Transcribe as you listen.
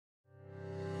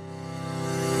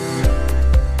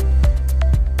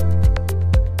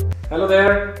Hello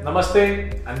there,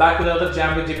 Namaste. I'm back with another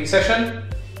Jam with JP session,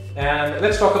 and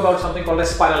let's talk about something called a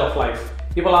spiral of life.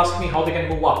 People ask me how they can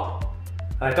move up,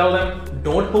 and I tell them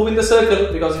don't move in the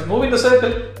circle, because if you move in the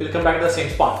circle, you'll come back to the same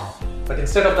spot. But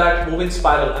instead of that, move in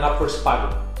spiral, an upward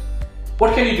spiral.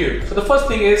 What can you do? So the first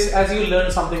thing is, as you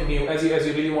learn something new, as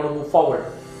you really want to move forward,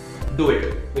 do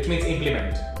it, which means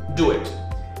implement. Do it.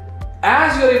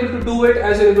 As you're able to do it,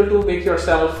 as you're able to make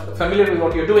yourself familiar with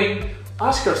what you're doing,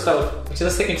 ask yourself, which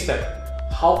is the second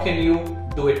step, how can you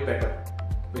do it better?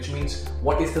 Which means,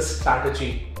 what is the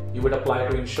strategy you would apply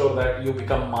to ensure that you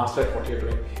become master at what you're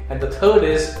doing? And the third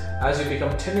is, as you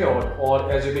become tenured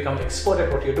or as you become expert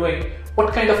at what you're doing,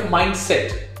 what kind of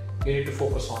mindset you need to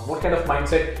focus on? What kind of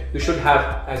mindset you should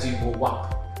have as you move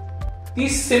up?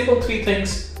 These simple three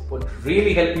things would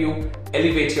really help you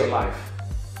elevate your life.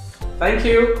 Thank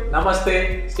you.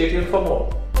 Namaste. Stay tuned for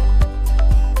more.